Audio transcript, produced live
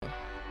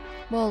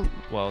Well,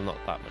 not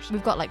that much.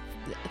 we've got like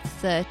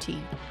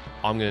 30.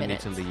 I'm going to need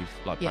minutes. to leave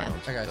like Yeah.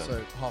 pounds. Okay,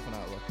 so half an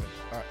hour left.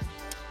 All right.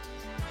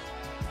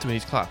 Do we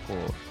need to clap or?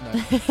 No.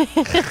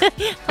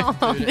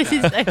 Oh, Doing it this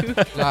is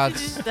so.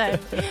 Lads. This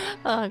is so.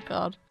 Oh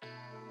God.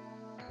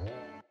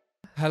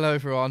 Hello,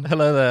 everyone.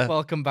 Hello there.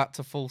 Welcome back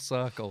to Full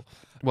Circle.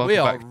 Welcome we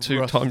are back 2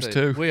 rusty. times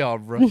 2. We are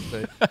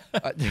rusty. I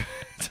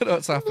don't know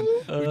what's happened.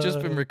 We've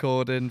just been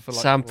recording for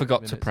like Sam 40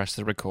 forgot minutes. to press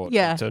the record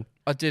Yeah. button.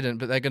 I didn't,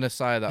 but they're going to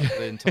say that for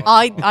the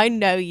entire time. I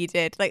know you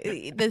did.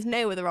 Like, there's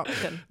no other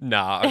option.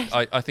 Nah,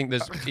 I think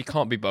it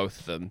can't be both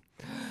of them.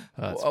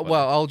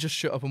 Well, I'll just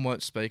shut up and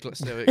won't speak.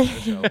 Let's do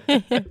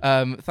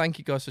it. Thank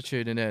you guys for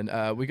tuning in.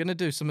 We're going to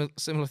do some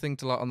similar thing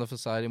to like on the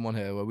facade in one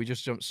here, where we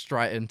just jump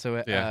straight into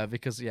it. Yeah.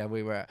 Because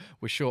we're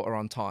shorter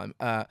on time.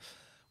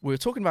 We were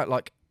talking about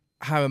like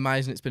how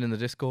amazing it's been in the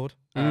Discord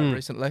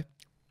recently.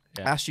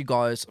 Yeah. I asked you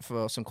guys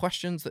for some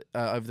questions that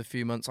over the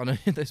few months. I know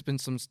there's been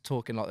some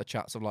talk in like the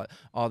chats of like,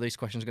 are these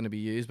questions going to be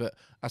used? But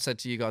I said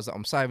to you guys that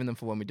I'm saving them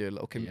for when we do a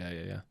little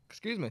community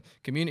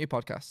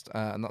podcast,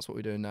 and that's what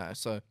we're doing now.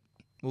 So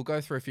we'll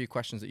go through a few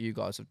questions that you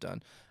guys have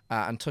done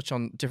and touch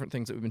on different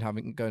things that we've been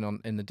having going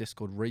on in the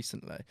Discord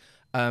recently.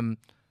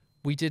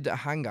 We did a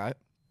hangout.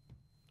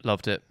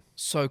 Loved it.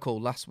 So cool.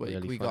 Last week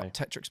Really we funny. got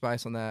Tetric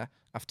Space on there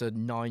after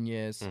 9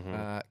 years.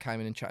 Mhm. Came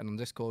in and chatting on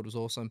Discord. Was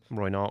awesome.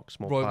 Roy Knox,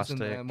 more Roy plastic.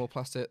 was in there, more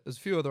plastic. There's a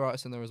few other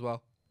artists in there as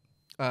well.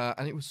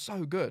 And it was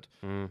so good.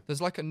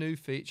 There's like a new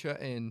feature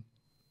in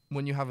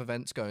when you have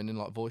events going in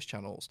like voice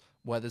channels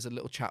where there's a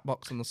little chat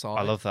box on the side.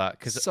 I love that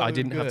because So I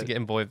didn't have to good. get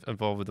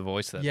involved with the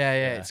voice then. Yeah,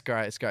 it's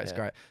great. It's Yeah.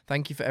 great.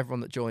 Thank you for everyone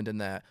that joined in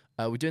there.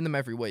 We're doing them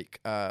every week.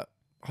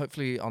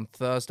 Hopefully on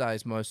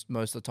Thursdays most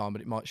of the time,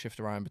 but it might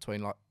shift around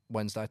between like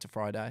Wednesday to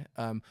Friday.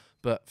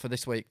 But for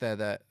this week they're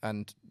there,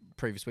 and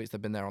previous weeks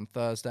they've been there on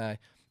Thursday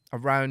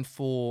around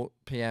 4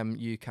 p.m.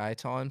 UK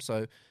time.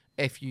 So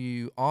if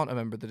you aren't a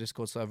member of the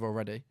Discord server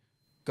already,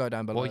 go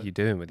down below. What are you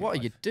doing with your What are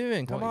life? you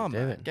doing? Come What are on, you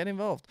man. doing? Get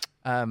involved.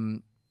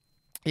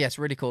 Yeah, it's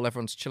really cool.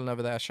 Everyone's chilling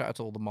over there. Shout out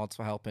to all the mods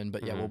for helping.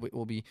 But yeah,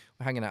 we'll be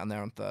hanging out in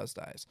there on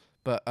Thursdays.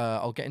 But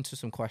I'll get into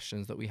some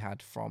questions that we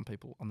had from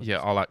people on the Yeah,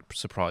 I'll act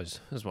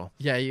surprised as well.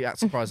 Yeah, you act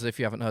surprised if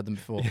you haven't heard them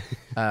before.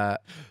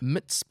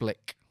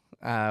 Mitsplik,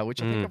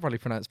 which I think I probably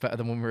pronounced better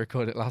than when we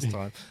recorded it last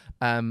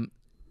time.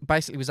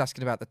 Basically was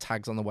asking about the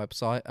tags on the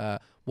website.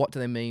 What do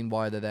they mean?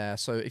 Why they're there?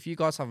 So if you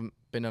guys haven't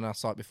been on our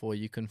site before,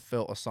 you can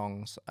filter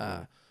songs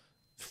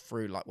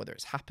through like whether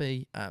it's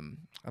happy, I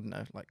don't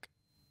know, like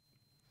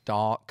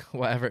dark,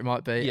 whatever it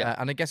might be. Yeah.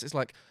 And I guess it's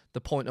like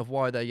the point of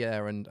why they're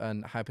there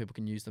and how people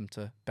can use them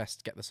to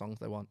best get the songs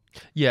they want.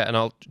 Yeah, and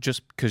I'll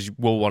just because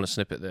we'll want to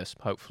snippet this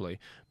hopefully,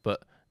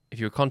 but if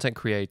you're a content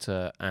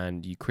creator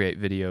and you create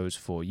videos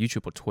for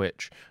YouTube or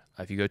Twitch,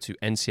 if you go to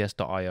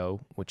ncs.io,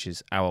 which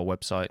is our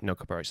website, No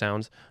Copyright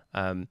Sounds,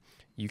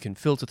 you can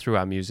filter through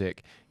our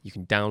music, you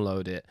can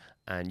download it,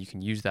 and you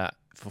can use that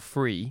for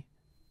free,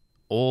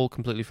 all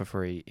completely for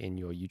free in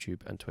your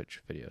YouTube and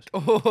Twitch videos.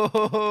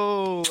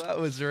 Oh, that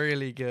was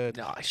really good.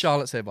 Nice.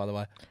 Charlotte's here, by the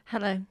way.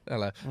 Hello.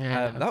 Hello.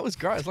 Yeah. That was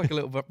great. It's like a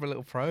little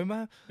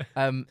promo.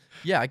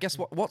 Yeah, I guess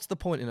what's the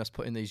point in us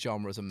putting these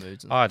genres and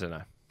moods? I don't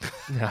know.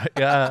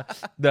 Yeah,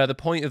 the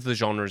point of the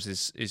genres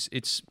is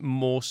it's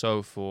more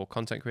so for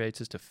content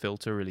creators to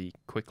filter really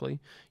quickly.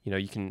 You know,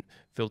 you can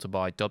filter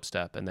by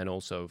dubstep and then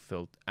also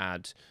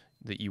add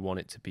that you want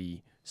it to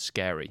be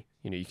scary.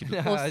 You know, you could.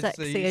 Or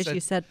sexy, as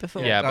you said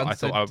before. Yeah, but Dan I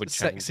thought I would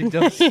change. sexy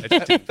does. It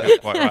didn't feel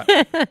quite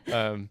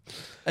right.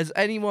 Has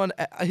anyone?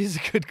 Here's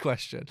a good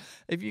question.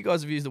 If you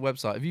guys have used the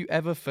website, have you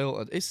ever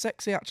filtered? Is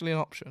sexy actually an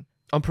option?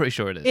 I'm pretty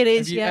sure it is. It Have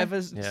is, you yeah.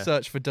 ever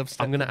searched for dubstep?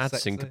 I'm going to and add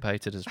sexy?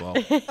 syncopated as well.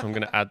 I'm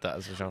going to add that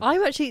as a genre.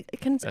 I'm actually.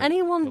 Can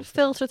anyone filter.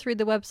 filter through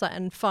the website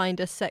and find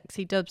a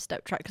sexy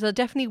dubstep track? Because there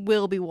definitely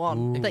will be one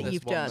Ooh. that There's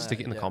you've one done. there.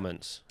 Stick it in the Yeah.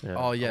 comments. Yeah,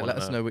 Oh I yeah, wanna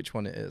let us know which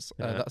one it is.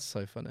 Yeah. That's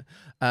so funny.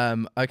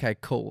 Okay,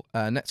 cool.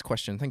 Next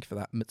question. Thank you for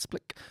that,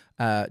 Mitsplik.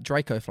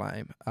 Draco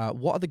Flame.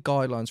 What are the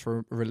guidelines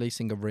for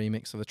releasing a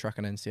remix of a track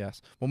on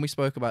NCS? When we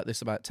spoke about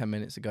this about 10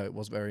 minutes ago, it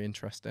was very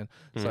interesting.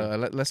 So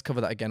let's cover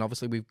that again.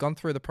 Obviously, we've gone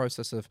through the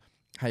process of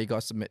how you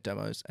guys submit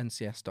demos,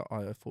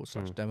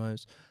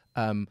 ncs.io/demos.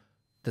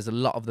 There's a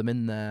lot of them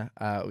in there.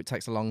 It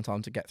takes a long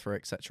time to get through,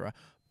 etc.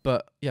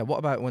 But yeah, what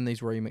about when these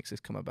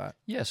remixes come about?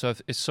 Yeah, so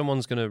if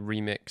someone's going to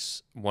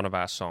remix one of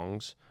our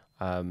songs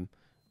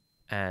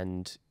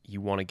and you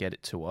want to get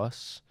it to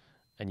us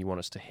and you want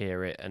us to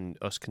hear it and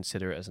us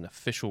consider it as an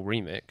official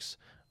remix,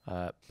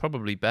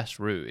 probably best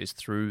route is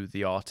through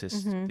the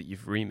artist that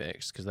you've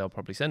remixed because they'll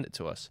probably send it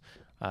to us.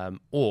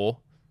 Or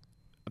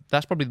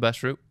that's probably the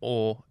best route,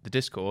 or the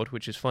Discord,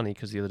 which is funny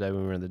because the other day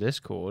when we were in the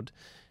Discord,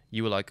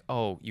 you were like,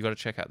 oh, you got to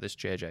check out this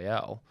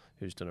JJL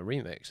who's done a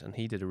remix, and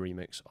he did a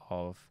remix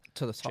of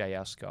To the top. J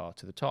Ascar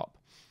To The Top.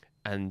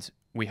 And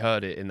we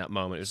heard it in that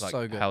moment. It was like,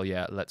 So good. hell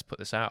yeah, let's put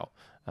this out.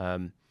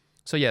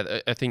 So yeah,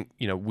 I think,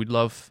 you know, we'd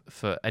love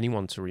for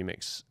anyone to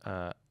remix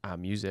our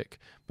music,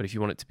 but if you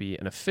want it to be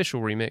an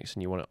official remix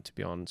and you want it to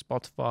be on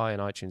Spotify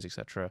and iTunes,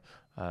 etc.,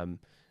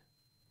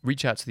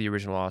 reach out to the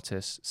original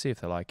artist, see if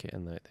they like it,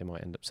 and they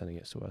might end up sending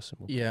it to us. And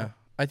we'll Yeah.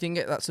 I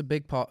think that's a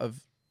big part of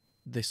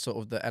this sort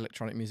of the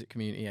electronic music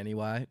community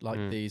anyway. Like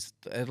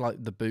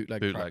like the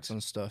bootleg tracks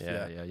and stuff.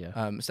 Yeah.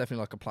 It's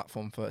definitely like a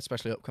platform for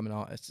especially upcoming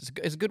artists.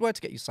 It's a good way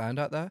to get your sound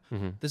out there.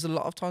 There's a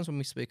lot of times when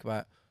we speak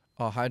about,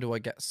 how do I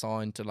get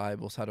signed to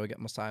labels? How do I get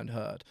my sound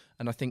heard?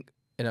 And I think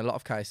in a lot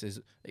of cases,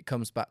 it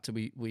comes back to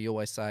we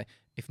always say,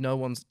 if no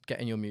one's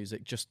getting your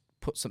music, just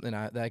put something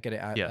out there, get it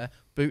out there.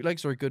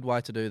 Bootlegs are a good way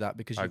to do that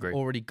because you've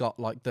already got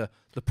like the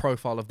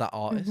profile of that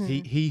artist.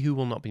 He who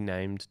will not be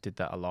named did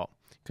that a lot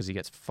because he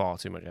gets far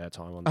too much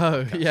airtime on the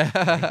podcast.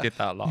 Yeah. He did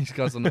that a lot. These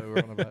guys will know what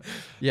we're on about.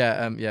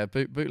 Yeah,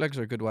 bootlegs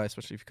are a good way,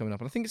 especially if you're coming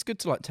up. And I think it's good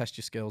to like test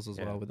your skills as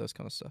well with those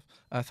kind of stuff.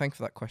 Thank you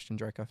for that question,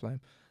 Draco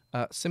Flame.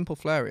 Simple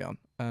Flareon.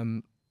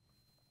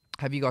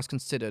 Have you guys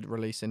considered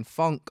releasing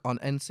funk on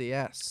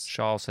NCS?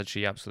 Charles said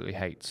she absolutely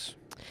hates.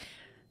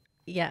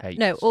 Yeah. Hates.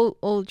 No,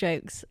 all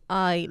jokes.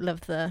 I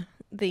love the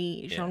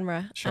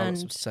genre.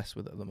 Charlotte's and obsessed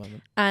with it at the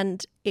moment.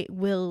 And it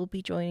will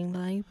be joining the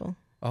label.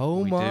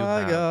 Oh we my do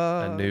have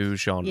god. a new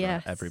genre,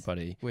 Yes.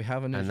 everybody. We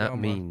have a new and genre.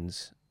 that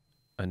means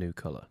a new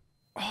colour.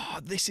 Oh,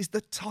 this is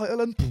the title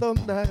and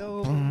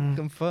thumbnail.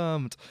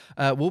 Confirmed.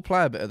 We'll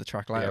play a bit of the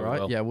track later, Yeah, we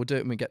right? will. Yeah, we'll do it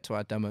when we get to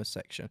our demo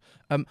section.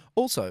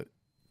 Also,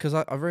 because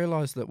I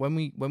realised that when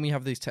we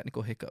have these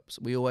technical hiccups,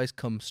 we always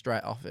come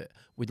straight off it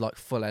with like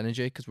full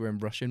energy because we're in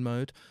rushing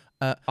mode.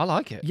 I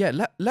like it. Yeah,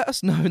 let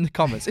us know in the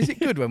comments. Is it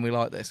good when we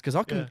like this? Because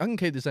I can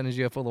keep this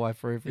energy up all the way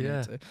through if we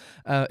need to.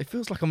 It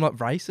feels like I'm like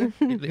racing.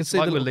 You can It's see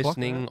like the we're little clock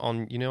listening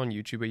there. on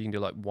YouTube where you can do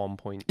like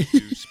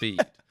 1.2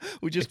 speed.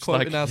 We're just It's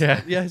quoting like-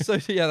 ourselves. Yeah, so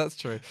yeah, that's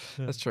true.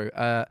 That's true.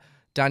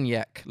 Dan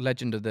Yek,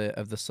 legend of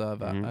the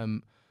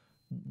server.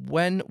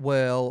 When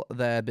will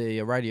there be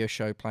a radio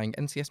show playing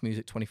NCS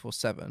music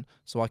 24/7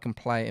 so I can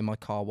play it in my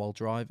car while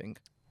driving?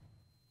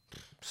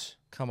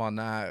 Come on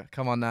now.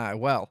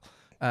 Well,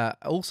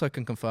 also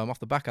can confirm off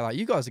the back of that,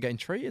 you guys are getting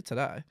treated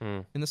today.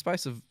 In the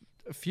space of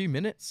a few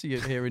minutes, you're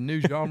hearing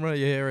new genre,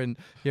 you're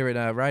hearing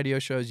radio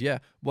shows. Yeah,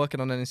 working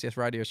on an NCS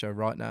radio show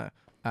right now.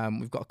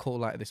 We've got a call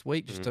later this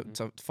week just to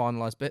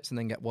finalise bits and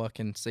then get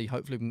working. See,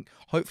 hopefully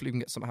we can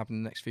get something happen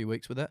in the next few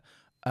weeks with it.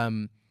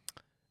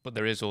 But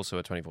there is also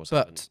a 24/7.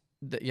 But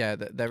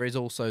there is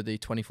also the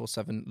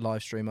 24/7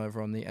 live stream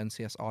over on the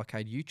NCS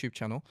Arcade YouTube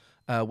channel,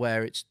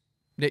 where it's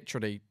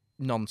literally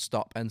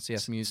non-stop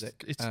NCS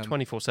music. It's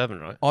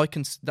 24/7, right?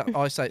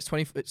 I say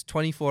it's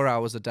 24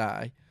 hours a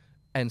day.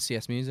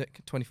 NCS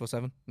music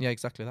 24/7. Yeah,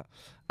 exactly that.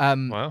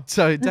 Wow.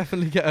 So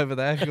definitely get over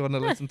there if you want to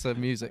listen to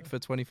music for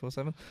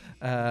 24/7.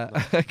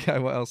 Okay,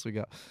 what else we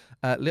got?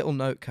 Little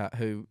Notecat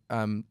who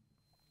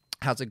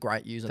has a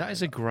great username. That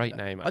is a great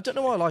name. I don't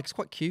know why I like. It's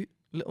quite cute.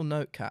 Little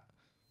Notecat.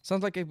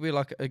 Sounds like it'd be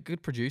like a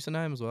good producer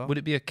name as well. Would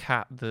it be a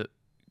cat that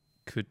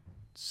could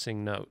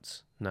sing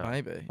notes? No.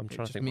 Maybe. I'm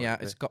trying to think. Meow.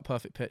 What It's got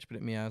perfect pitch, but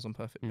it meows on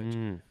perfect pitch.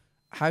 Mm.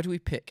 How do we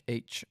pick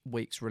each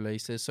week's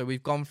releases? So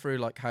we've gone through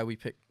like how we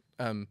pick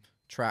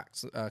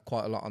tracks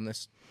quite a lot on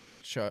this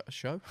show.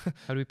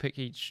 How do we pick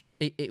each?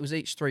 It was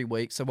each 3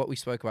 weeks. So what we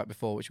spoke about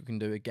before, which we can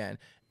do again,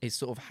 is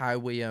sort of how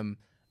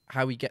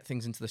we get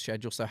things into the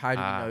schedule. So how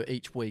do we know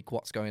each week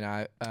what's going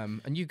out?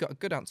 And you got a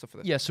good answer for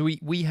this. Yeah, so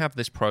we have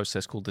this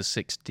process called the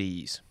 6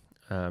 Ds,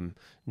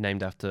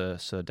 named after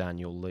Sir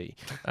Daniel Lee.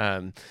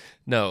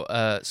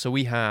 So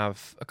we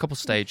have a couple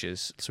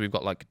stages. So we've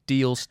got like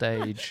deal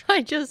stage.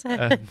 I just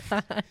heard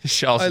that.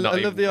 Charles I is not love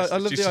even the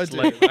listening. She's just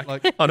idea, laying back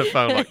like- on a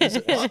phone like a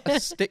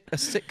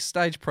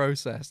 6-stage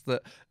process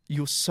that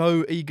you're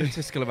so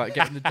egotistical about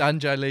getting the Dan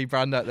J. Lee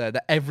brand out there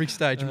that every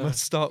stage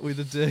must start with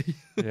a D.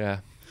 yeah.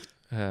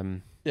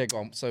 Yeah, go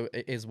on. So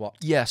it is what?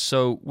 Yeah,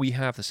 so we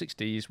have the 6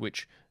 Ds,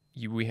 which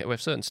we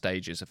have certain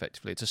stages,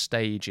 effectively. It's a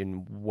stage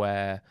in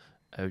where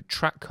a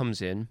track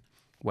comes in,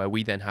 where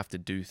we then have to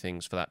do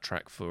things for that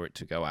track for it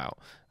to go out.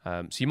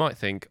 So you might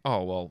think,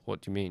 oh, well,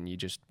 what do you mean? You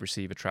just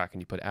receive a track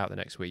and you put it out the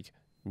next week?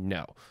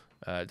 No.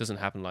 It doesn't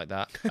happen like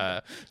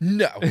that.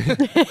 No.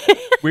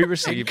 We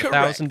receive Incorrect.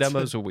 1,000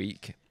 demos a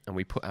week, and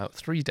we put out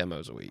 3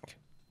 demos a week.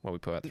 Well, we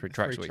put out 3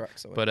 tracks a week.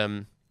 But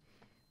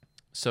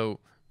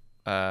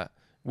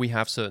we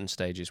have certain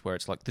stages where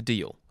it's like the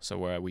deal. So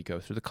where we go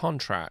through the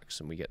contracts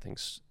and we get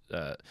things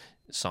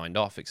signed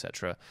off,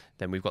 etc.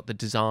 Then we've got the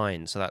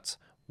design. So that's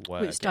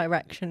where Which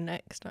direction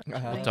next,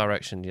 actually?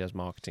 direction, yes,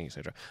 marketing,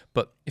 etc.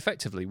 But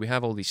effectively, we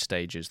have all these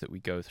stages that we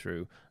go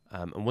through,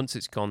 and once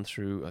it's gone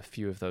through a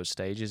few of those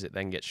stages, it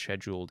then gets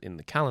scheduled in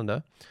the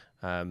calendar,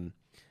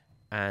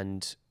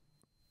 and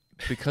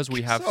because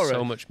we have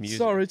so much music.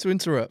 Sorry to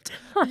interrupt.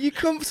 Are you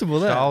comfortable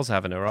there? Charles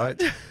having it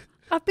right.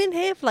 I've been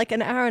here for like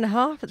an hour and a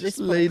half at this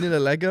point. Leaning a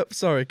leg up.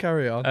 Sorry,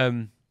 carry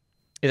on.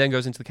 It then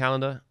goes into the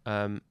calendar,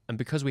 and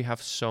because we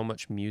have so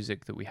much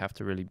music that we have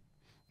to really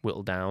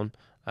whittle down,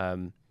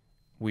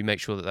 we make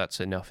sure that that's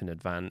enough in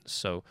advance.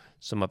 So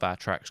some of our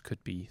tracks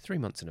could be 3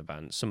 months in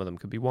advance. Some of them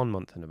could be 1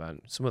 month in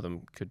advance. Some of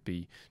them could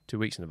be 2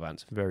 weeks in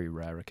advance. Very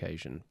rare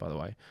occasion, by the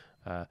way.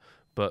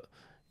 But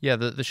yeah,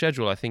 the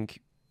schedule, I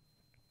think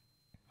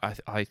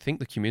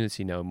the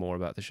community know more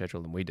about the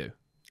schedule than we do.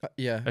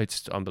 Yeah.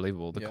 It's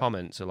unbelievable. The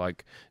comments are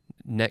like,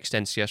 next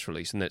NCS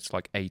release, and it's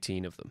like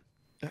 18 of them.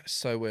 That's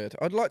so weird.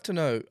 I'd like to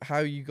know how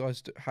you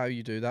guys how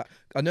you do that.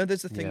 I know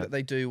there's a thing Yeah. that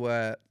they do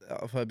where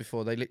I've heard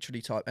before. They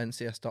literally type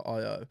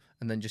ncs.io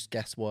and then just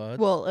guess words.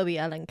 Well, it'll be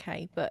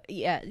LNK, but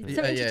yeah,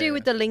 something to do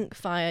with the link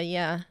fire.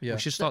 Yeah. Yeah. We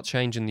should start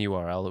changing the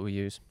URL that we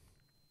use.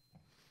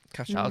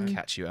 That'll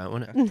catch you out,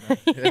 won't it?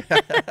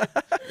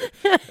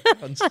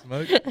 On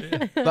smoke.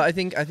 But I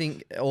think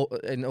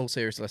in all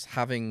seriousness,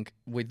 having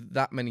with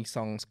that many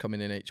songs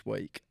coming in each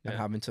week and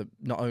having to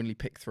not only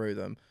pick through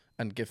them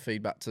and give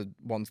feedback to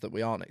ones that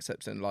we aren't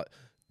accepting, like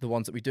the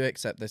ones that we do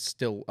accept, there's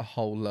still a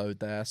whole load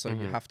there. So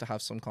you have to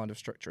have some kind of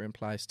structure in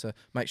place to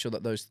make sure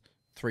that those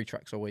 3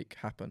 tracks a week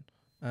happen.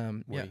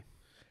 All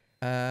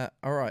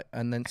right.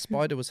 And then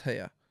Spider was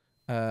here.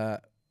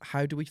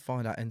 How do we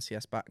find our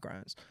NCS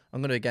backgrounds?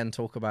 I'm going to again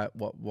talk about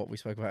what we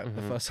spoke about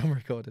the first time we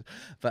recorded.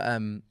 But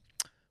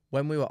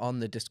when we were on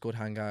the Discord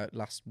hangout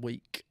last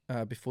week,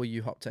 before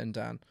you hopped in,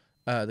 Dan,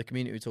 the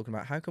community were talking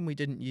about how come we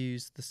didn't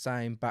use the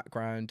same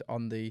background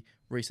on the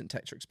recent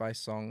Tetric Space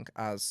song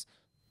as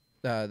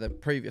the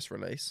previous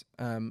release.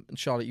 And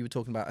Charlotte, you were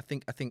talking about, I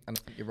think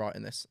you're right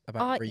in this,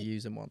 about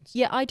reusing ones.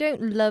 Yeah, I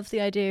don't love the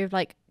idea of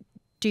like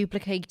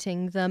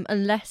duplicating them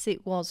unless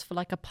it was for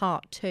like a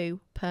part 2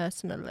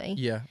 personally.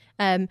 Yeah.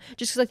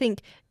 Just because I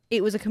think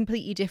it was a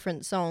completely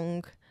different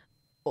song,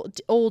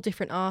 all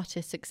different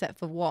artists except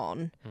for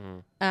one,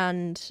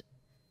 and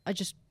I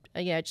just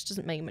it just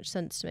doesn't make much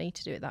sense to me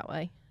to do it that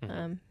way.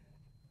 I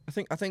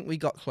think we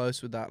got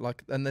close with that.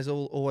 Like, and there's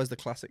always the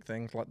classic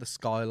things like the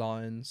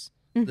skylines.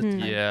 The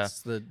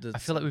tents, I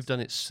feel like we've done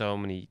it so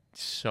many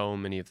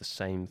of the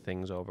same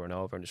things over and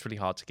over, and it's really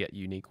hard to get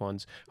unique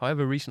ones.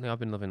 However, recently I've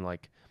been loving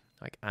like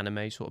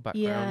anime sort of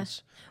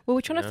backgrounds. Well,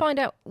 we're trying to find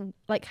out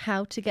like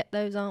how to get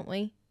those, aren't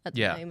we? At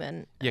the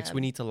moment. Yeah, because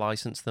we need to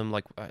license them.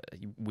 Like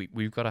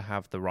we've got to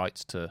have the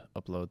rights to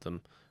upload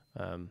them.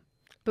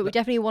 But we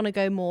definitely want to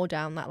go more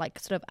down that like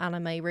sort of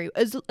anime route,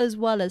 as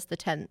well as the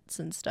tents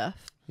and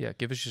stuff. Yeah,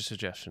 give us your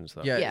suggestions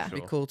though. Yeah,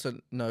 it'd be cool to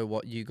know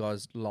what you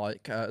guys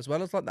like, as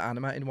well as like the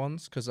animated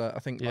ones, because I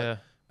think like,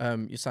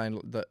 you're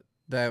saying that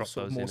they're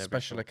sort of more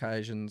special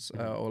occasions,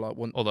 or like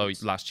one. Although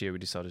last year we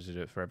decided to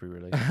do it for every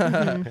release.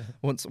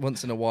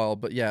 once in a while,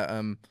 but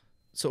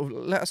sort of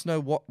let us know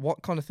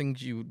what kind of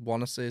things you would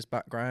want to see as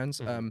backgrounds.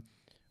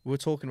 We were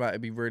talking about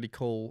it'd be really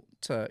cool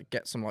to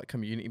get some like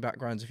community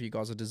backgrounds if you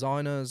guys are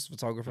designers,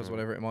 photographers,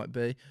 whatever it might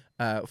be.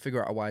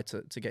 Figure out a way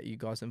to get you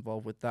guys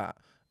involved with that.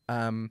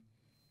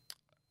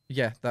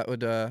 That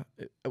would. I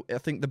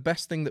think the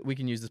best thing that we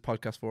can use this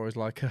podcast for is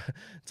like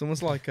it's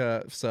almost like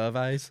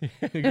surveys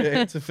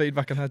to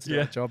feedback on how to do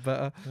our job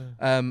better.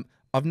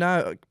 I've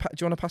now. Do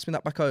you want to pass me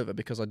that back over,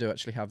 because I do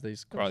actually have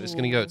these. Right, it's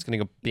gonna go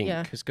bink.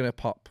 Yeah. It's gonna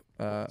pop.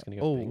 It's gonna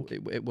go bink.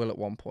 It will at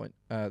one point.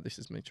 This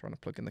is me trying to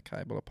plug in the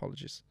cable.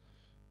 Apologies.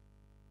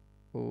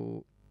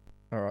 Oh,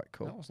 all right,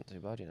 cool. That wasn't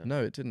too bad, you know.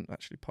 No, it didn't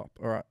actually pop.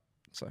 All right,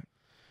 so.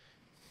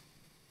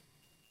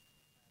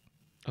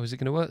 Oh, is it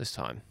going to work this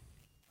time?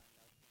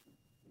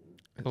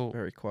 It's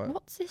very quiet.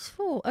 What's this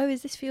for? Oh,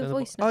 is this for your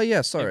voice now? Oh yeah,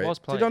 sorry. It was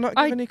Did I not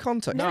give any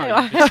context? No,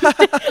 I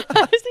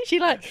was literally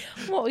like,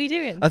 what are you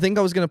doing? I think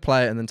I was going to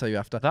play it and then tell you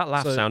after. That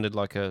laugh sounded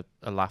like a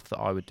laugh that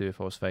I would do if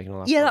I was faking a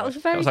laugh. Yeah, that was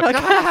very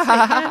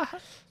like,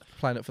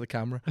 playing it for the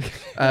camera.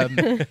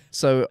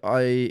 So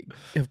I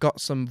have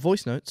got some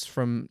voice notes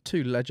from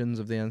 2 legends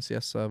of the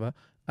NCS server.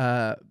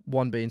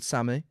 One being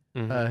Sammy,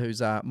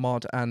 who's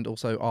mod, and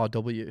also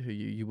RW, who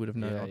you would have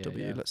known RW.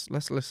 Yeah.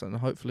 Let's listen.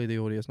 Hopefully the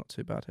audio is not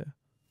too bad here.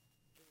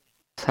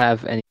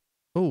 Have any?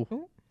 Does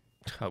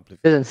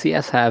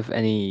NCS have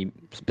any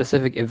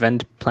specific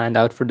event planned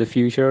out for the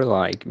future,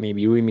 like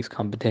maybe remix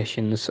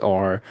competitions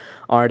or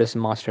artist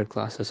master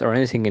classes or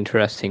anything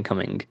interesting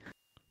coming?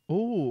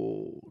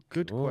 Oh,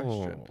 good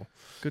question.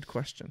 Good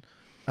question.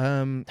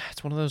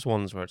 It's one of those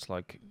ones where it's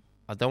like,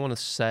 I don't want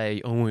to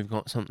say, oh, we've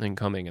got something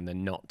coming, and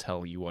then not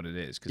tell you what it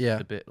is, because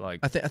it's a bit like.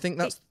 I think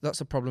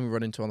that's a problem we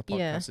run into on the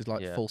podcast is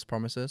like false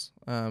promises,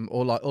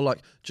 or like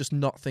just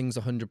not things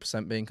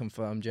 100% being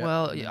confirmed yet.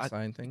 Well,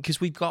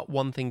 because we've got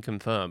one thing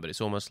confirmed, but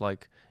it's almost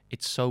like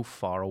it's so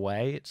far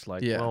away. It's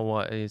like, well,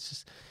 what? It's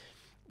just.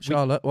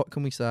 Charlotte, what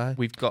can we say?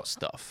 We've got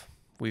stuff.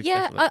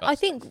 I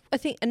think,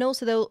 and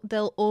also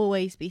there'll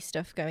always be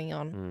stuff going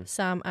on.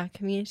 Sam, our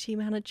community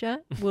manager,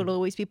 will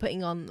always be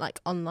putting on like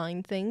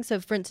online things.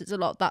 So, for instance, a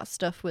lot of that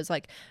stuff was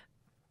like,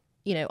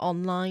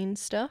 online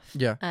stuff.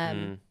 Yeah.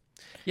 I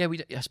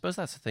suppose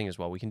that's the thing as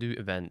well. We can do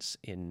events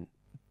in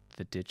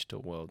the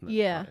digital world.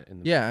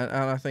 And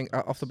I think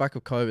off the back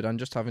of COVID and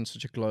just having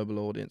such a global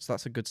audience,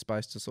 that's a good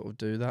space to sort of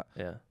do that.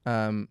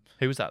 Yeah.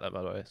 Who was that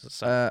by the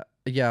way?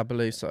 Yeah, I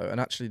believe so. And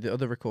actually, the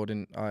other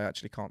recording I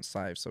actually can't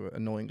save, so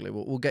annoyingly,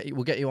 we'll get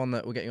you on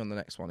the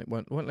next one. It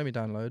won't let me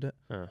download it,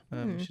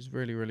 which is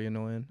really really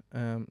annoying.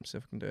 See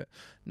if I can do it.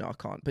 No, I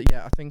can't. But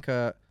yeah, I think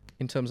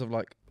in terms of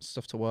like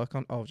stuff to work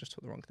on. Oh, I just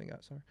took the wrong thing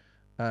out. Sorry.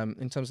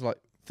 In terms of like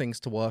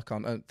things to work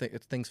on and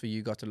things for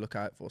you guys to look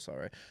out for.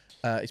 Sorry,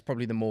 it's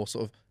probably the more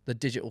sort of the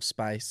digital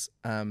space.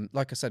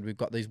 Like I said, we've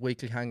got these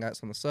weekly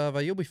hangouts on the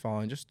server. You'll be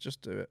fine.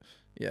 Just do it.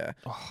 Yeah.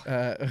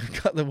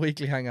 We've got the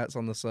weekly hangouts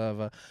on the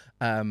server.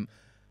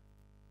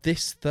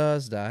 This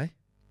Thursday,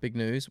 big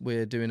news,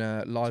 we're doing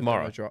a live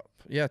demo drop.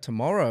 Yeah,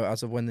 tomorrow,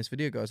 as of when this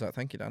video goes out.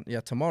 Thank you, Dan.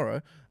 Yeah,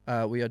 tomorrow,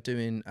 we are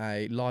doing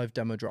a live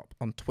demo drop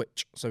on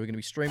Twitch. So we're going to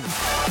be streaming.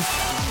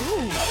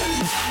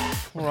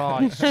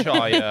 Right,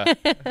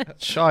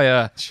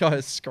 Shire.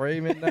 Shire's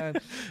screaming now.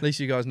 At least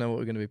you guys know what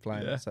we're going to be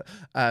playing. Yeah. So,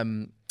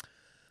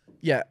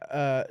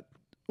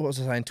 what was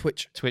I saying?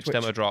 Twitch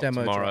demo drop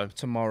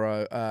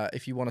tomorrow.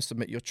 If you want to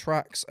submit your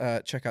tracks,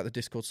 check out the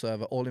Discord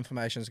server. All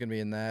information is going to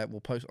be in there.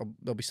 We'll post.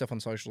 There'll be stuff on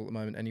social at the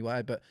moment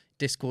anyway, but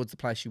Discord's the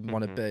place you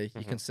want to be.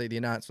 You can see the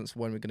announcements for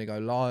when we're going to go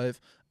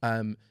live.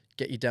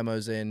 Get your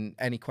demos in.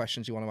 Any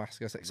questions you want to ask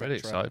us, etc. Really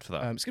excited for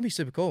that. It's going to be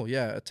super cool.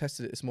 Yeah, I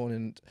tested it this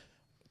morning.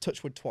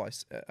 Touchwood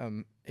twice.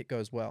 It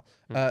goes well.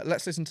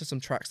 Let's listen to some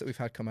tracks that we've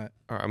had come out.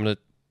 All right, I'm going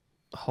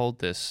to hold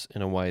this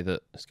in a way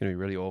that it's going to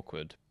be really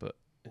awkward, but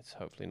it's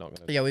hopefully not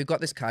going to. Yeah, we've got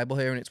this cable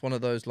here, and it's one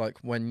of those like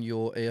when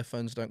your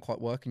earphones don't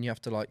quite work, and you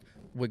have to like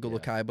wiggle the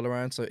cable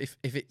around. So if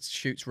it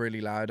shoots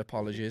really loud,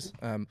 apologies.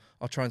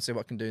 I'll try and see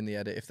what I can do in the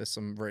edit if there's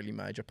some really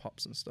major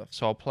pops and stuff.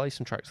 So I'll play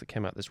some tracks that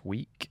came out this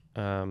week.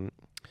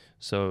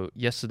 So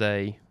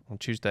yesterday on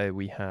Tuesday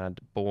we had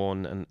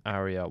Born and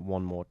Aria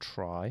One More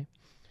Try,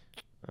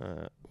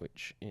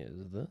 which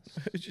is this.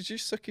 Did you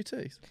suck your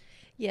teeth?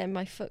 Yeah,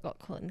 my foot got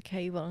caught in the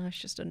cable and I was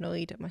just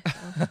annoyed at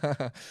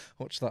myself.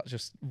 Watch that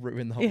just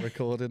ruin the whole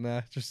recording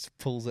there. Just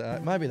pulls it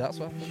out. Maybe that's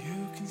what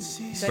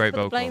happened. Great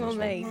vocal. Blame on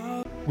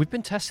me. We've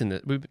been testing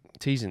it. We've been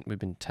teasing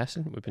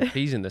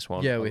this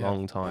one for a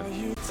long time.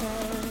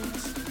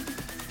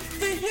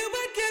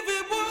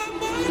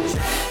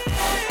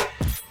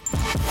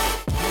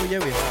 Oh yeah,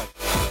 we have.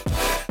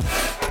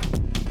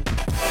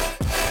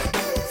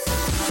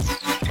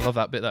 I love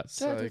that bit. That's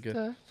so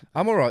good.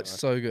 I'm alright.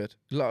 So good.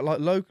 Like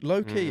low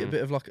key, a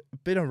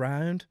bit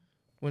around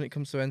when it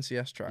comes to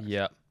NCS tracks.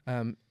 Yeah.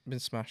 Been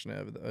smashing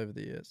it over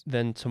the years.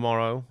 Then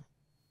tomorrow,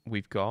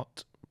 we've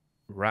got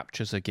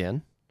Raptures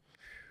again.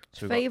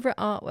 So favorite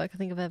artwork I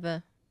think I've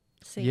ever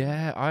seen.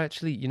 Yeah, I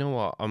actually, you know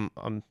what? I'm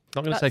not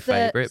going to say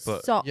favorite,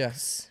 but socks.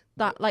 Yes.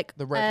 That like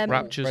the red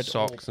Raptures red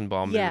socks and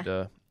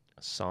Bermuda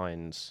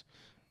signs,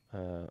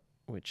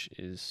 which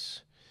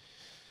is.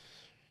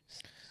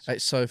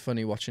 It's so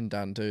funny watching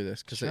Dan do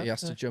this because he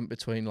has to jump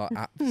between like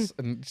apps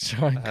and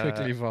try and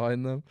quickly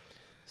find them.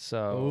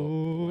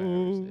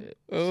 So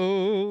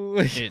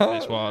where is it? Oh,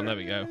 this one. There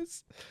we go.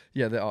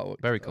 Yeah, the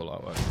artwork. Very cool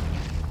artwork.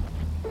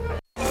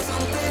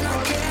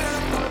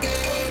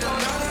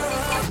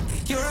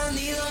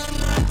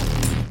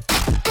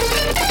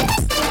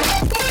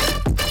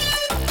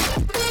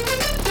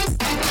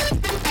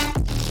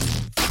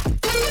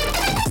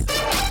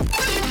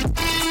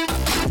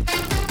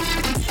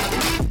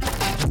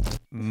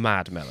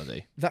 Mad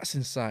melody. That's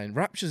insane.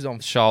 Rapture's on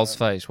Charles'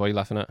 face. What are you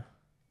laughing at?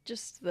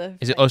 Just the.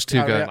 Is it us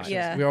two going?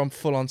 Yeah. We're on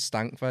full on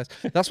stank face.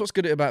 That's what's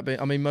good about being.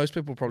 I mean, most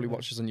people probably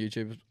watch us on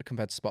YouTube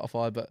compared to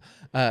Spotify, but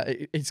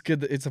it's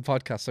good that it's a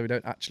podcast, so we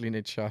don't actually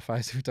need to show our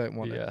face if we don't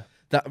want it.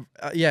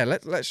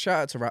 Let's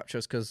shout out to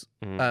Raptures because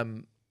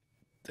the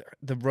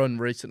run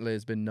recently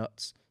has been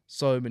nuts.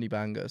 So many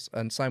bangers,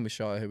 and same with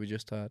Shire, who we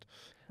just heard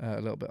a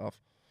little bit of.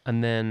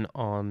 And then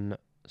on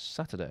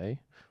Saturday,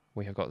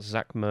 we have got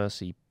Zach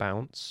Mercy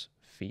Bounce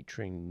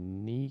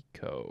featuring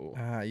Nico.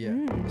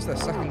 Yeah. It's their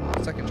second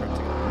track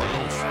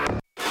together.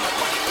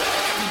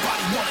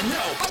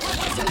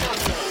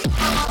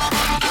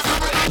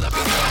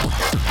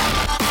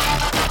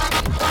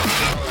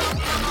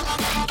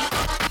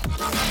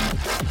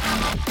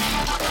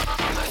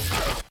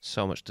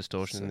 So much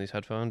distortion in these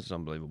headphones. It's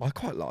unbelievable. I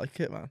quite like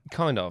it, man.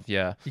 Kind of,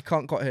 yeah. You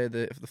can't quite hear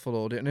the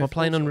full audio. We're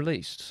playing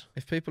unreleased.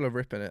 If people are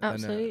ripping it,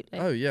 absolutely.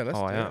 Then, let's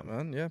do it,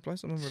 man. Yeah, play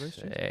some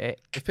unreleased.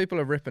 If people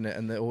are ripping it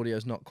and the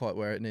audio's not quite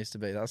where it needs to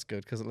be, that's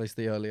good because at least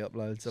the early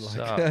uploads are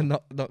like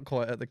not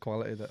quite at the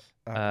quality that.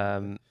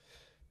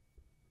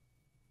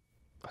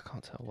 I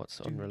can't tell what's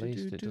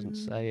unreleased. It doesn't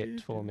say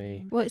it for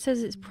me. Well, it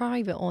says it's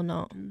private or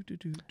not.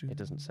 It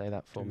doesn't say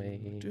that for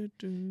me.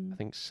 I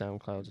think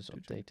SoundCloud has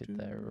updated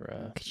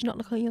their. Could you not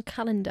look on your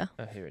calendar?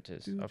 Oh, here it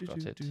is. I've got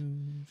it.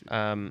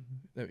 There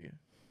we go.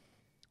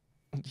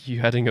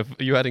 You adding that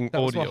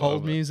audio? Was my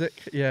hold music.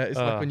 Yeah, it's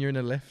like when you're in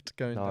a lift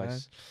going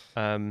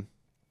down.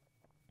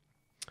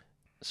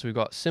 So we've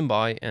got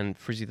Simbai and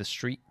Frizzy the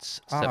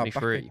Streets. Set Me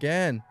Free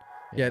again.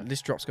 Yeah,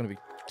 this drop's gonna be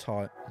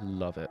tight.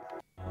 Love it.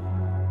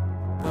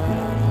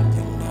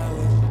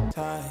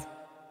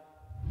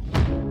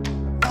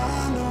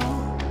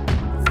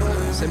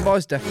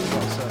 Simbai's definitely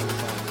got certain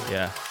songs.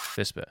 Yeah,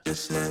 this bit.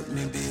 Just let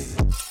me be.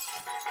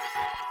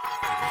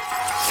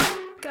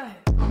 Go.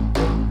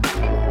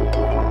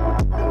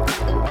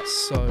 That's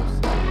so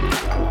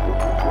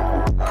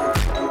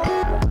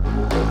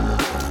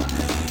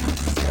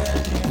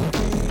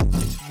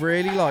it's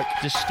really like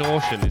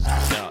distortion is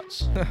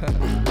nuts.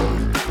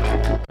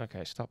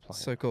 Okay, stop playing.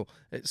 So cool.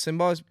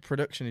 Simbai's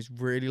production is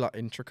really like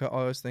intricate.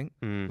 I always think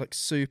like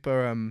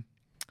super.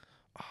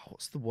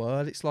 What's the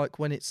word? It's like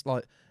when it's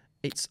like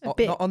it's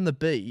bit not on the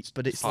beat,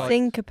 but it's like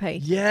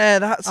syncopate. Yeah,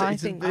 that's it. I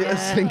It's think, a bit of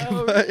yeah.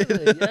 syncopated. Oh,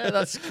 really? Yeah,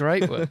 that's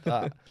great with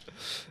that.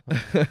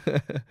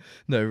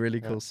 No, really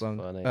cool That's song.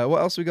 funny.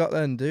 What else we got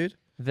then, dude?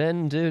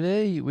 Then,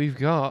 dude, we've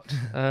got.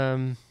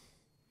 I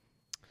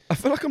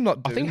feel like I'm not.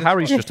 I Doing think this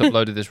Harry's right. just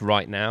uploaded this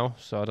right now,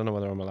 so I don't know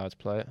whether I'm allowed to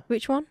play it.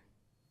 Which one?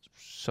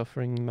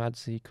 Suffering,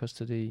 Madsy,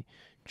 Custody,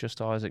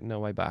 Just Isaac, No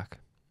Way Back.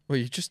 Well,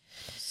 you just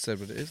said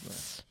what it is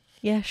now.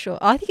 Yeah, sure.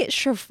 I think it's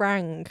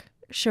Shafrang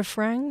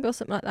or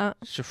something like that.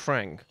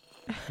 Shafrang.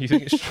 You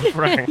think it's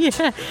Shafrang?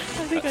 Yeah, I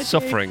think I do.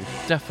 Suffering,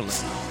 definitely.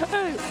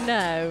 Oh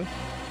no,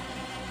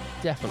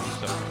 Definitely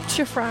suffering.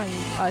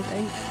 Shafrang. I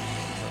think.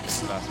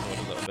 Fast forward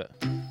a little bit.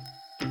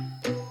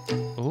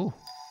 Ooh.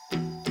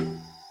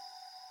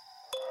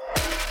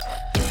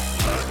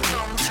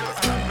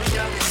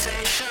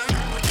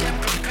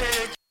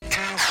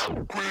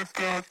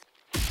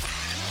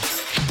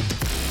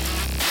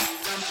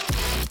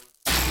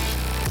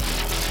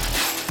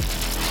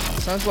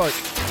 Sounds like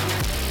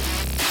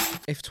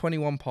if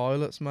 21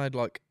 Pilots made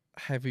like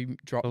heavy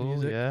drop Oh,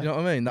 music. yeah. You know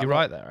what I mean? You're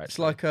right there, actually. It's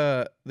like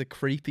the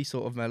creepy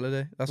sort of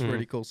melody. That's a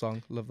really cool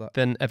song. Love that.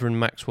 Then Evan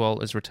Maxwell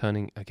is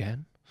returning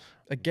again.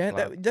 Again,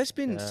 Like, there's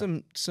been yeah.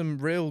 some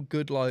real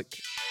good like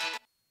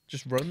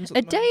just runs. At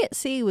A the Day moment. at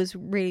Sea was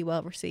really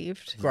well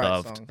received. Great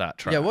Loved song. that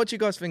track. Yeah, what do you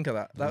guys think of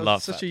that? That was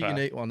Loved such that a track.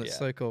 unique one. It's Yeah.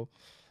 so cool.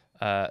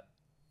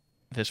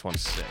 This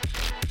one's sick.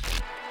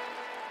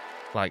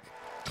 Like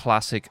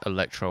classic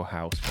electro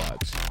house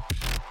vibes.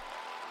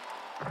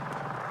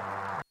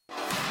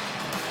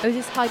 Oh, is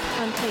this Hyper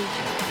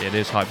Fantasia? It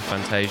is Hyper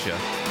Fantasia.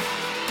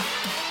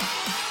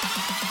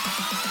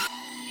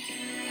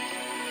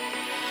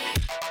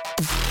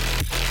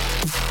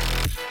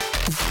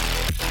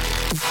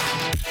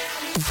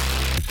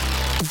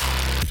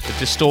 The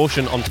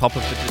distortion on top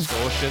of the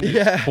distortion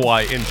Yeah. is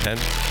quite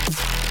intense.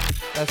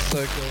 That's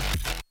so cool.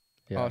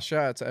 Yeah. Oh,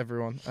 shout out to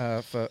everyone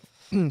for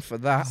for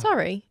that.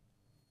 Sorry.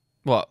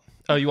 What?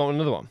 Oh, you want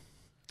another one?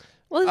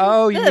 Well,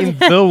 Oh, you mean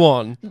the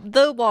one?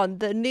 the one,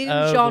 the new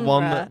Oh, genre. the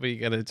one that we're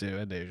gonna do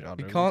a new genre.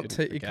 You we can't didn't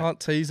you forget. can't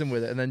tease them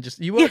with it and then just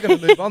you weren't going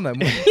to move on then.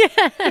 Were you?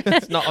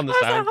 It's not on the I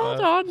was like, hold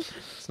SoundCloud. on.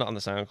 It's not on the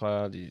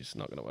SoundCloud. It's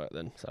not gonna work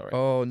then. Sorry.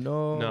 Oh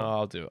no. No,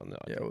 I'll do it on the.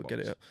 Yeah, iTunes we'll get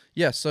it box. up.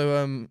 Yeah,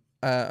 so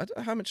I don't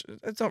know how much.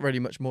 It's not really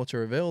much more to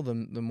reveal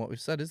than what we've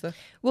said, is there?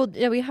 Well,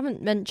 yeah, we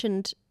haven't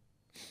mentioned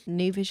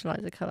new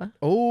visualizer color.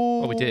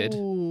 Oh, we did.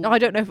 I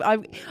don't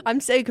know.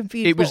 I'm so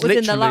confused. It was what was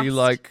in the literally last?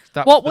 like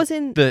that. What was was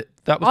in? the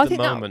that I was the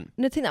think that. moment.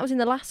 No, I think that was in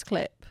the last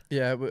clip.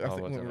 Yeah, I Oh, think I we're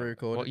don't know.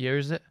 recording. What year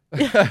is it?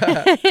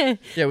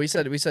 Yeah, we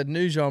said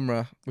new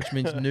genre, which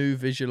means new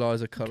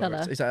visualizer color.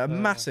 Colour. It's a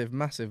massive.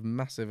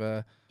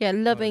 Yeah,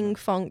 loving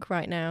funk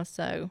right now.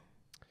 So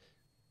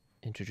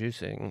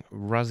Introducing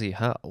Razzie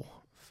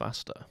Hell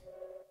Faster.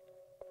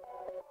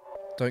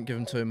 Don't give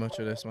them too much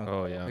of this, man.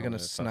 Oh yeah, They're I'm gonna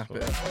fast snap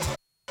forward. it.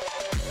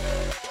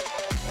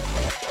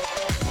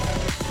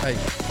 Hey,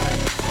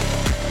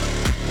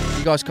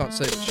 you guys can't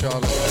see it,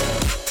 Charlotte.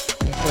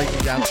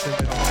 Completely dancing.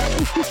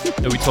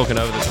 Are we talking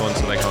over this one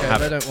so they can't Yeah, have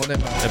they it? don't want it,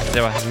 man.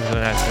 They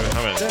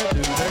haven't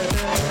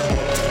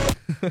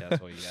Yeah,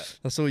 that's all you get.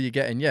 That's all you're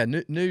getting. Yeah,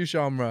 new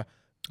genre.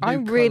 New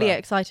I'm really colour.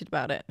 excited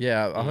about it.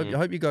 Yeah, I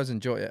hope you guys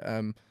enjoy it.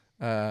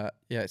 Yeah,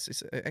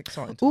 it's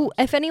exciting. Oh,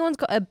 times. if anyone's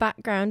got a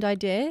background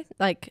idea,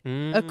 like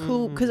a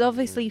cool, because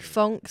obviously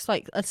funk's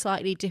like a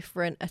slightly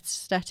different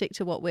aesthetic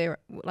to what we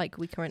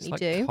currently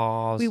do.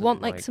 We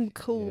want like some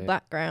cool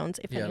backgrounds.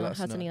 If Yeah, let anyone us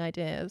has know. any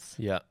ideas,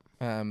 Yeah.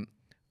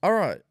 All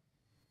right.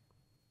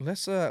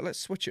 Let's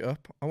switch it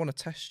up. I want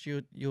to test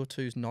your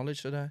two's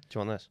knowledge today. Do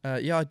you want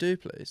this? Yeah, I do,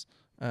 please.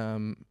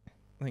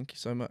 Thank you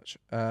so much.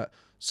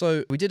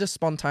 So we did a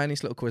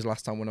spontaneous little quiz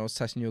last time when I was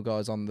testing you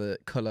guys on the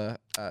colour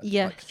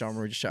Yes. like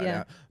genre we just shouted Yeah.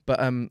 out. But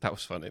That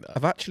was funny though.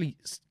 I've actually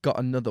got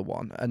another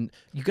one, and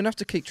you're gonna have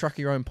to keep track of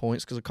your own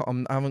points because I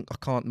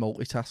can't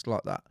multitask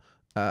like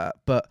that.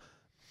 But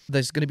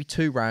there's going to be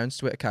 2 rounds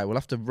to it. Okay, we'll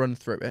have to run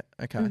through it.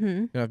 Okay, Mm-hmm.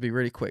 You're gonna have to be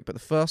really quick. But the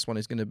first one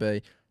is going to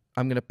be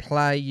I'm going to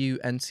play you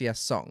NCS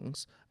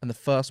songs, and the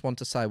first one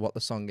to say what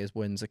the song is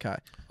wins. Okay.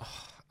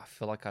 I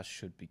feel like I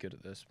should be good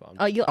at this, but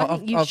I think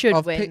I've- should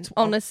I've win. picked-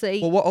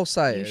 Honestly, Well, what I'll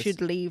say you is should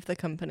leave the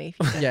company.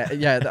 If you don't.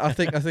 yeah. I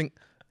think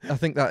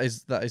that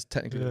is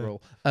technically the Yeah.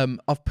 rule.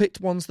 I've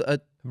picked ones that are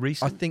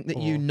recent. I think that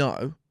you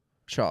know,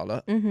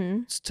 Charlotte,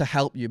 Mm-hmm. to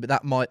help you, but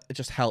that might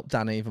just help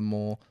Dan even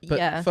more. But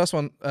Yeah. first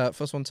one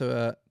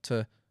to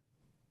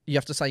you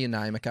have to say your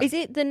name. Okay. Is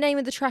it the name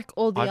of the track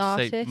or the I'd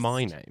artist? say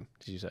my name.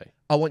 Did you say?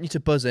 I want you to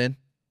buzz in.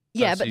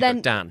 Yeah, so but you've got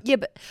then Dan. Yeah,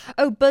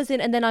 but buzz in,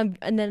 and then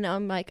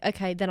I'm like,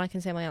 okay, then I can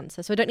say my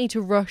answer. So I don't need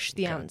to rush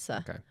the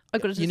answer. Okay. I've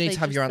got to You need say- to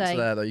have just your answer say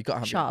there, though. You got to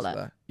have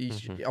Charlotte. your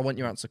answer there. I want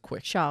your answer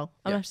quick. Charles.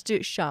 I'm Yeah. gonna have to do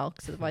it Charles,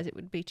 because otherwise it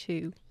would be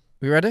too.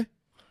 We ready?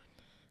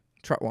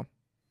 Track 1.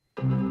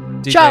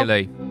 DJ Charles.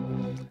 Lee.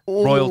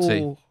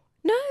 Royalty. Oh.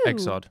 No.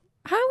 Exod.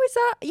 How is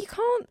that? You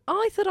can't.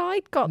 I thought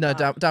I'd got No,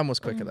 that. Dan was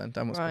quicker then.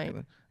 Dan was Right.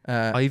 quicker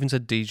then. I even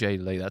said DJ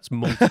Lee. That's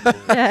multiple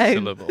No.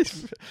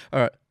 syllables. All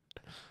right.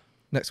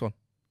 Next one.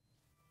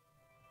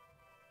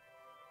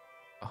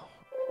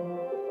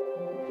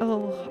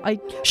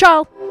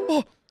 Charles.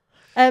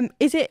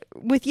 Is it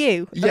with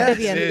you? Yes,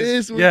 Oblivion. it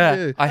is with yeah,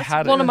 you. I That's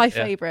had one it. of my Yeah.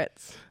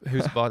 favourites.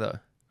 Who's by though?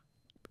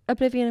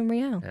 Oblivion and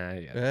Riel. Yeah.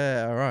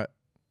 Yeah, all right.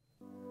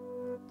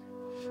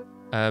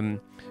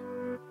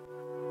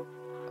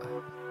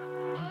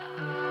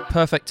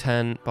 Perfect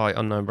 10 by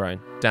Unknown Brain.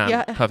 Dan,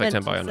 Yeah, Perfect 10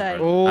 meant by to Unknown say.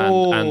 Brain.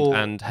 Oh.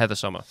 And Heather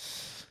Summer.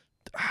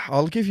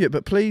 I'll give you it,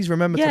 but please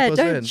remember Yeah, to buzz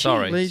don't in. cheat.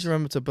 Sorry. Please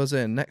remember to buzz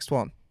in. Next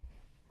one.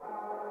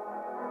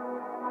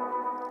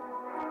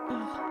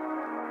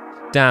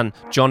 Dan,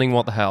 Johnning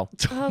What the Hell.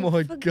 Oh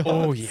my for God.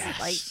 Oh, God's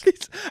yes.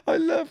 sake. I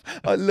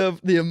love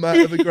the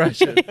amount of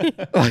aggression.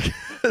 Like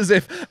as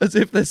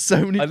if there's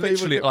so many I people.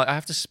 literally, like, I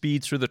have to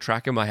speed through the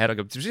track in my head. I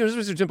go,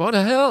 what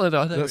the hell?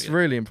 That's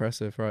really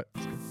impressive, right?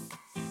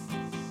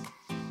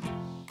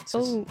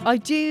 Oh, I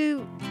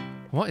do.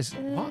 What is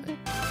what?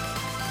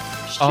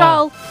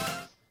 Shal,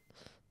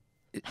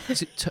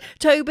 Is it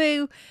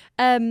Tobu,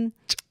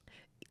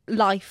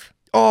 Life.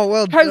 Oh,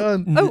 well Hope.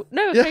 done. Oh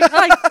no, Yeah.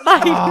 Life.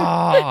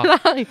 Ah.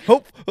 Life.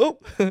 Hope.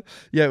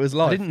 Yeah, it was I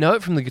live. didn't know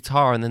it from the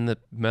guitar, and then the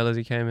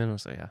melody came in. I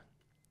was like, yeah.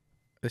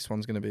 This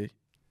one's gonna be.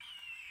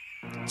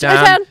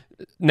 Dan,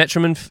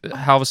 Netroman,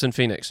 Halverson,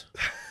 Phoenix.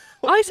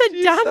 I said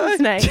Dan's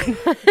name.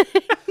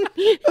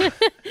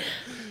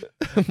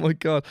 Oh my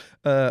God.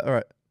 All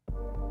right.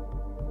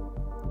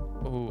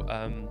 Oh,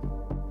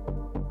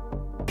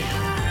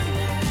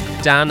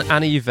 Dan,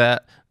 Annie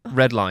Yvette,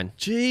 Redline.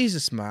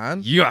 Jesus,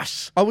 man.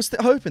 Yes. I was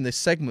hoping this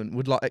segment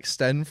would like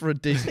extend for a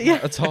decent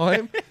amount of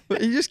time,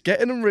 but you're just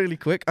getting them really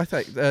quick. I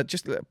think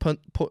just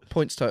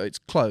points total. It's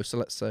close. So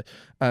let's say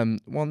 1,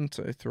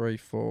 2, 3,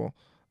 4,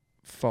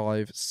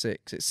 5,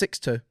 6. It's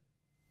 6-2.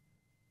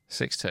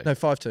 6-2. No,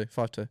 5-2.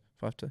 5-2.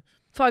 5-2.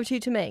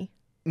 5-2 to me.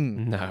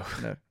 No.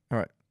 No. All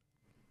right.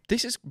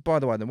 This is, by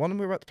the way, the one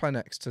we're about to play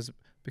next has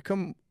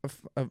become.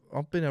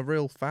 I've been a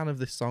real fan of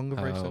this song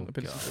of recent. I've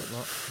been listening to it a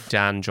lot.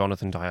 Dan,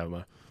 Jonathan,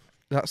 Dioma.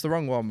 That's the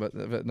wrong one, but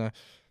no.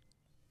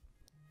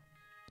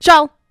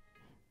 Shal.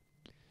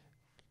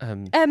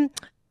 Dan,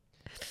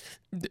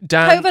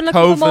 Coven, look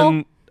for more.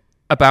 Coven,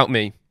 About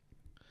Me,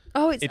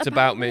 Oh, it's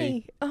About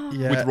Me. Oh,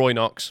 Yeah. with Roy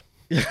Knox.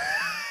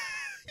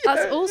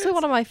 that's also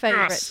one of my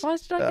favourites. Why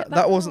did I get that?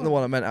 That wasn't the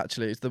wrong? one I meant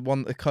actually. It's the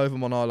one, the Coven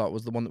one I like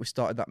was the one that we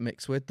started that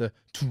mix with. The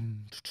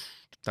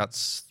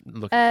That's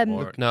looking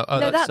for it. No,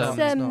 no, that's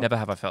that's, Never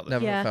Have I Felt This.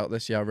 never Yeah. felt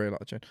this. Yeah, I really like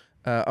the tune.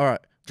 All right.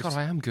 God,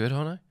 I am good,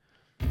 aren't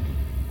I?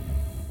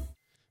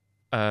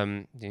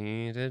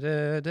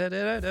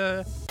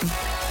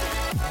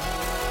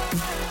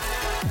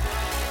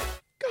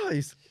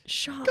 Guys,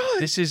 Shal.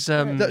 This is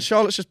that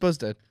Charlotte's just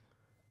buzzed in.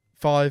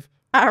 5,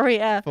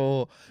 Aria.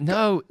 4.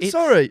 no. It's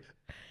Sorry,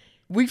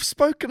 we've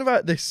spoken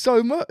about this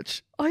so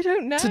much I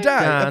don't know. today.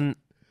 Dan,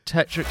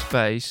 Tetrix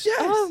Bass. Yes.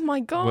 Oh my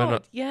God.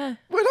 not- Yeah.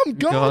 When I'm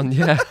gone, Gone,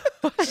 yeah.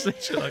 It's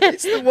literally like-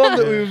 it's the one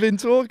that we've been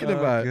talking Oh,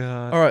 about.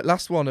 God. All right,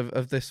 last one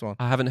of this one.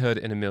 I haven't heard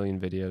it in a million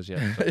videos yet.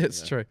 so,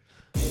 It's yeah. true.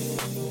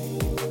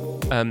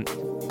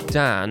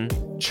 Dan,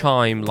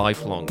 Chime,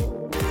 Lifelong.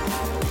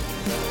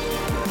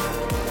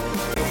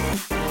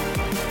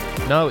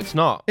 No, it's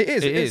not. It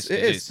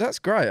is. That's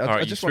great. All right, I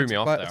you just threw wanted me to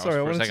off play- there. Sorry,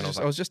 For a second,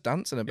 I was just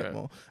dancing a bit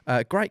Yeah.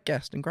 more. Great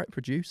guest and great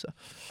producer.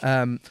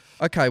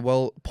 Okay,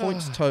 well,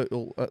 points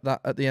total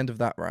at the end of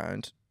that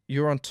round.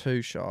 You're on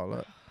 2,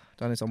 Charlotte.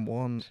 Dan is on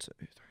 1, 2,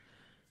 3,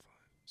 4,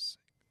 5,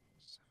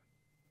 6,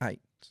 7,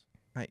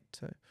 8,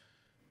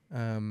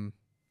 2.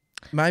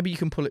 Maybe you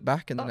can pull it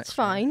back in the That's next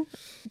round. fine.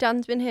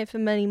 Dan's been here for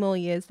many more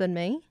years than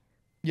me.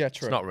 Yeah, It's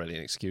true. not really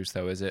an excuse,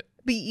 though, is it?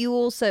 But you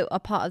also are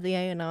part of the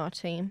A&R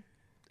team.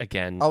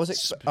 Again, I was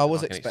it's I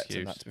was like an expecting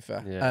excuse. that, to be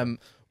fair. Yeah.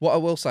 What I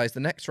will say is the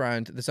next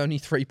round there's only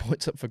 3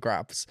 points up for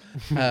grabs.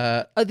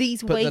 Are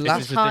these But the weighted last-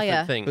 This is a different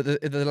higher? thing. But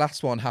the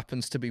last one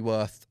happens to be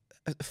worth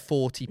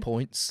 40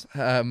 points.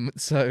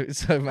 So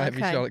maybe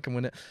Okay. Charlotte can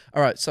win it.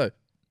 All right, so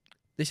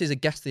this is a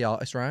guess the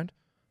artist round.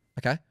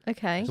 Okay.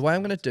 Okay. The way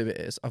I'm going to do it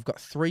is I've got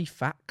 3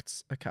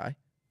 facts. Okay.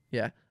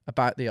 Yeah,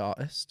 about the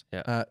artist.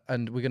 Yeah.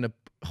 And we're going to.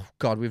 Oh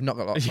God, we've not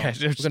got a lot of time. Yeah,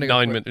 just We're gonna go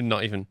 9 quick. minutes,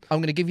 not even. I'm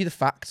going to give you the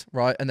fact,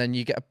 right, and then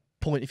you get a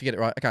point if you get it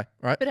right. Okay.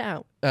 Right. Spit it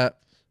out.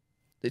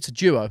 It's a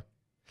duo.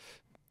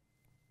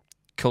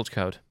 Culture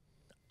Code.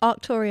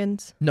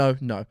 Arcturians.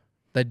 No.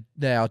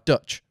 They are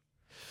Dutch.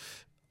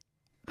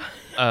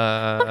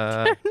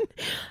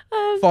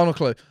 Final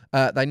clue.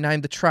 They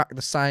named the track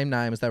the same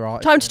name as their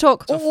artist. Time to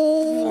talk.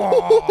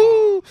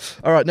 Oh!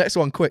 All right, next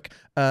one, quick.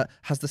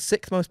 Has the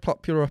 6th most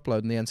popular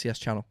upload in the NCS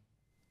channel.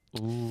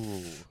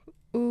 Ooh.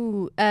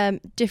 Ooh.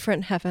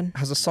 Different heaven.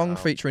 Has a song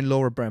featuring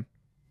Laura Brem.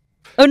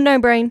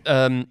 Unknown brain.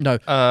 No.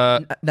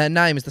 Uh, Their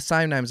name is the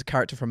same name as a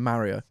character from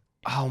Mario.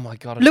 oh my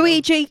god. I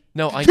Luigi.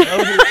 know. No, I know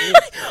who it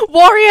is.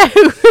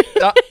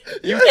 Wario.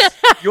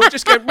 You're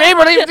just going,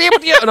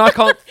 and I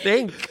can't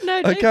think.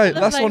 No, don't Okay, put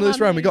the last blame one of this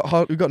on round. me.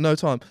 We've got no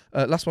time.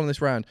 Last one of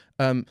this round.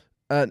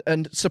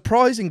 And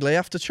surprisingly,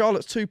 after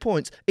Charlotte's 2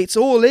 points, it's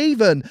all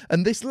even,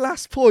 and this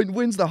last point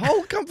wins the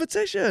whole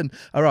competition.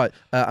 All right,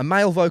 a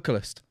male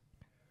vocalist.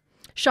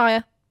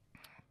 Shire.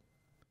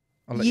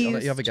 I'll let you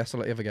have a guess.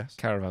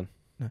 Caravan.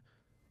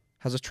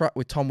 Has a track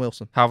with Tom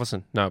Wilson.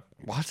 Halverson. No.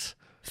 What?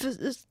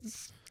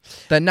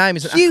 Their name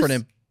is an Hughes.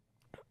 acronym.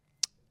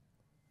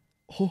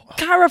 Oh,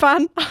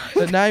 Caravan.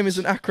 their name is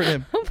an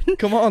acronym.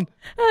 Come on.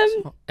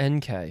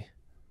 NK.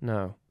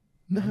 No.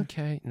 No.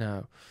 NK.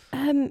 No.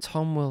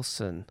 Tom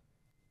Wilson.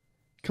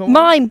 Come on.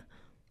 Mime.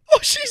 Oh,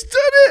 she's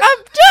done it.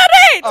 I've done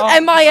it. Oh.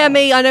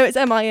 M-I-M-E. I know it's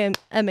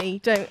M-I-M-E.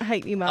 Don't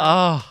hate me, man.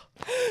 Ah.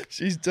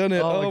 She's done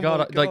it. Oh, my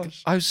God. Like,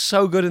 I was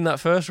so good in that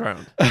first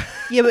round.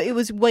 Yeah, but it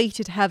was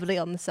weighted heavily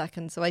on the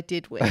second, so I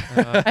did win.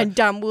 And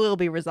Dan will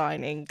be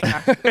resigning.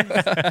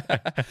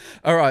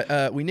 All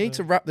right, we need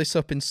to wrap this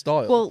up in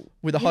style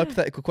with a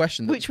hypothetical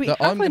question Which we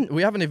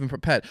we haven't even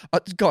prepared.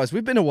 Guys,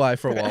 we've been away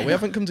for a while. We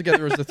haven't come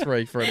together as the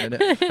three for a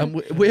minute, and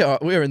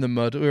we're in the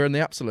mud. We're in the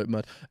absolute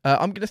mud.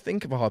 I'm going to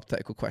think of a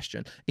hypothetical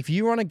question. If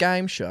you were on a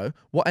game show,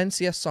 what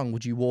NCS song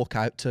would you walk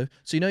out to?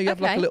 So you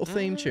have like a little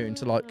theme tune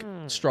to like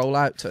stroll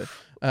out to.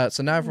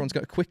 So now everyone's got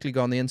to quickly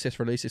go on the NCS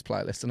releases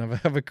playlist and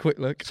have a quick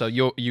look. So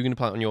you're going to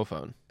play it on your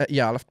phone?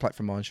 Yeah, I'll have to play it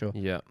from mine, sure.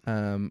 Yeah.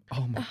 Oh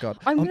my God.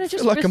 I'm going to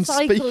just like I'm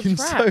recycle speaking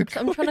tracks. so quick.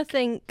 I'm trying to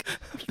think.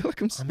 I feel like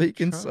I'm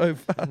speaking so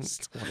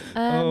fast.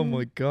 Oh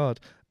my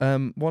God.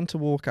 One to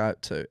walk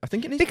out to. I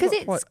think it needs to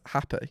be quite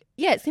happy.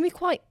 Yeah, it's going to be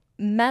quite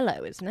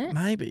mellow, isn't it?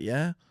 Maybe,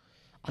 yeah.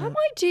 I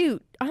might do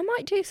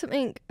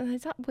something.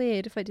 Is that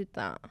weird if I did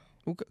that?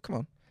 Well, come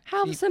on.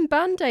 Have some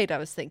Band-Aid, I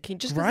was thinking.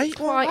 Just 'cause it's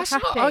quite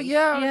happy.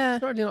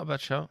 It's really not a bad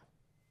shout.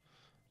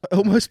 I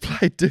almost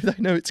played Do They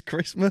Know It's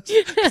Christmas?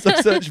 So I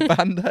searched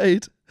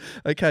Band-Aid.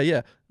 Okay,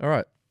 yeah. All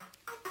right.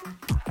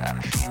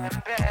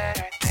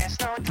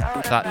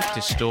 That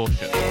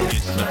distortion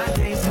is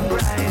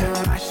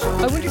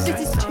I wonder if this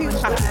is too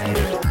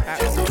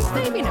happy.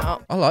 Maybe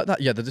not. I like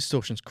that. Yeah, the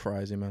distortion's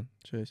crazy, man.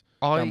 Jeez.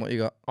 Dan, what you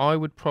got? I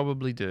would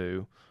probably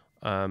do...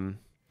 I'm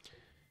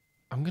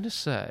going to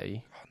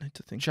say... I need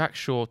to think. Jack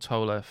Shaw,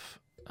 Tolev,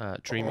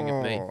 Dreaming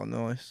of Me. Oh,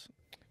 nice.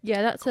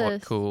 Yeah, that's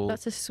Quite cool.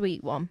 That's a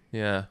sweet one.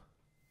 Yeah.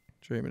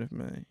 Dreaming of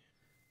Me.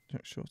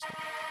 Jack Shaw.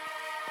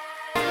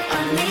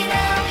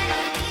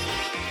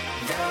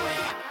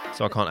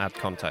 So I can't add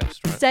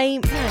context, right?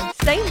 Same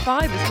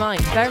vibe as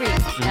mine. Very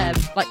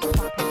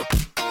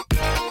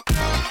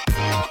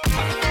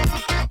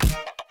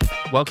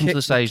Welcome to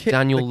the stage,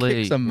 Daniel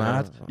Lee. Kicks are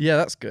mad. Yeah,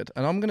 that's good.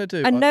 And I'm gonna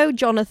do. And no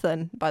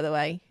Jonathan, by the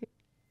way.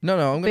 No,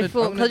 I'm gonna.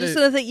 I just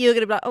sort of think you're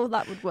gonna be like, oh,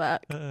 that would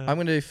work. I'm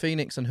gonna do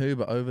Phoenix and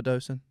Huber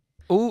overdosing.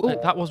 Oh,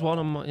 that was one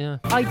of my. Yeah.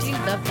 I do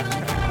love that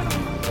track.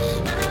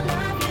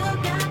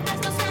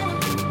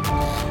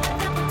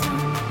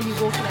 Are you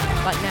walking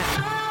out like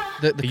now?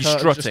 The He's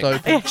curtain's strutting.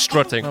 just open.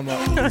 Strutting. I'm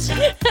like,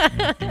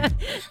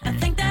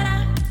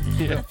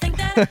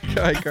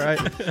 okay, great.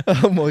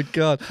 Oh my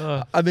God.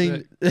 I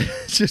mean,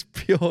 it's just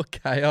pure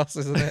chaos,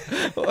 isn't it?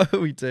 What are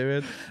we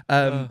doing?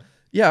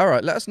 Yeah, all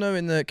right. Let us know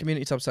in the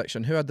community tab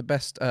section who had the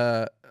best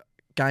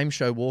game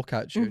show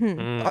walkout tune.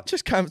 I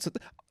just came to.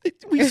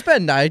 We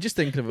spend ages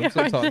thinking of them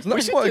sometimes.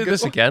 We should do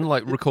this again,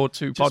 like record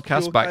two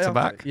podcasts back to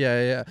back.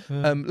 Yeah.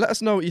 Let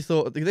us know what you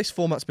thought. This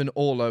format's been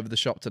all over the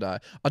shop today.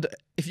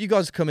 If you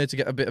guys come here to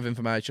get a bit of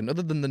information,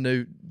 other than the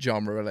new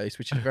genre release,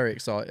 which is very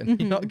exciting,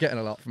 you're not getting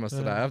a lot from us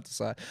today, I have to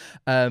say.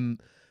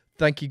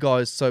 Thank you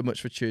guys so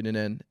much for tuning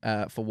in,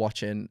 for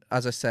watching.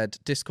 As I said,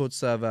 Discord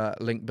server,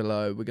 link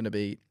below. We're going to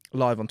be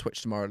live on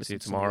Twitch tomorrow. See you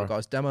tomorrow. Some of you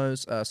guys'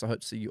 demos, so I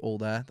hope to see you all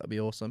there. That'd be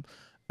awesome.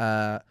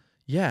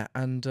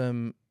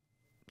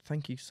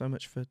 Thank you so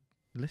much for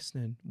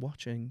listening,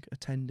 watching,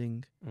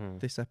 attending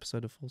this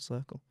episode of Full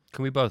Circle.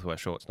 Can we both wear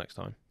shorts next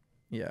time?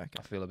 Yeah, okay.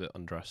 I feel a bit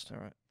undressed. All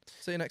right.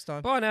 See you next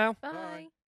time. Bye now. Bye.